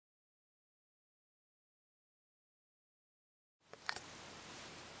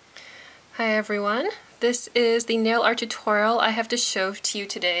Hi everyone, this is the nail art tutorial I have to show to you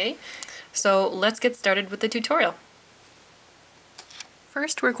today. So let's get started with the tutorial.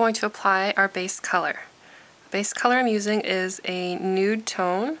 First we're going to apply our base color. The base color I'm using is a nude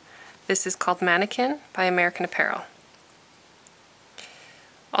tone. This is called Mannequin by American Apparel.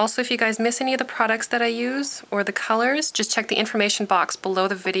 Also, if you guys miss any of the products that I use or the colors, just check the information box below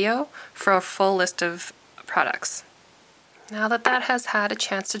the video for a full list of products. Now that that has had a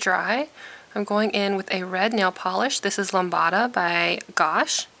chance to dry, I'm going in with a red nail polish. This is Lambada by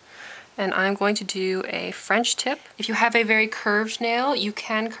Geeze, and I'm going to do a French tip. If you have a very curved nail, you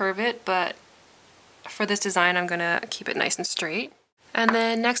can curve it, but for this design I'm going to keep it nice and straight. And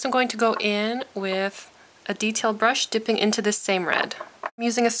then next I'm going to go in with a detail brush dipping into this same red. I'm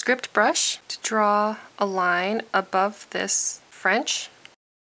using a script brush to draw a line above this French.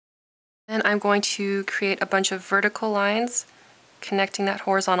 And I'm going to create a bunch of vertical lines connecting that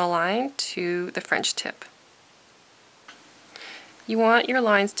horizontal line to the French tip. You want your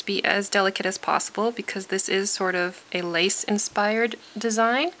lines to be as delicate as possible because this is sort of a lace-inspired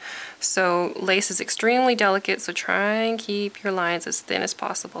design. So lace is extremely delicate, so try and keep your lines as thin as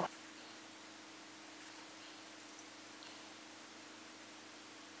possible.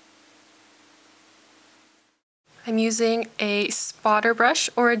 I'm using a spotter brush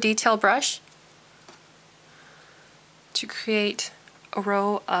or a detail brush to create a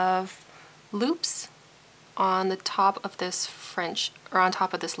row of loops on the top of this French, or on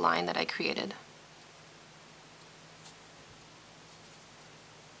top of this line that I created.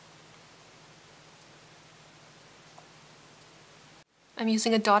 I'm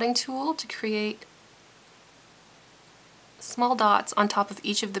using a dotting tool to create small dots on top of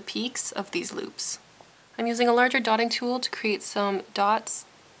each of the peaks of these loops. I'm using a larger dotting tool to create some dots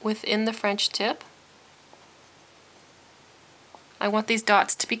within the French tip. I want these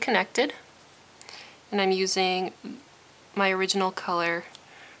dots to be connected, and I'm using my original color,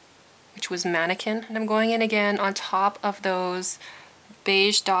 which was Mannequin, and I'm going in again on top of those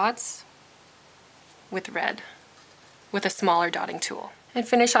beige dots with red with a smaller dotting tool. And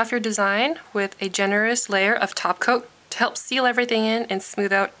finish off your design with a generous layer of top coat to help seal everything in and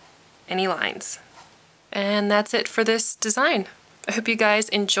smooth out any lines. And that's it for this design. I hope you guys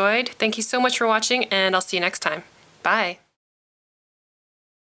enjoyed. Thank you so much for watching, and I'll see you next time. Bye!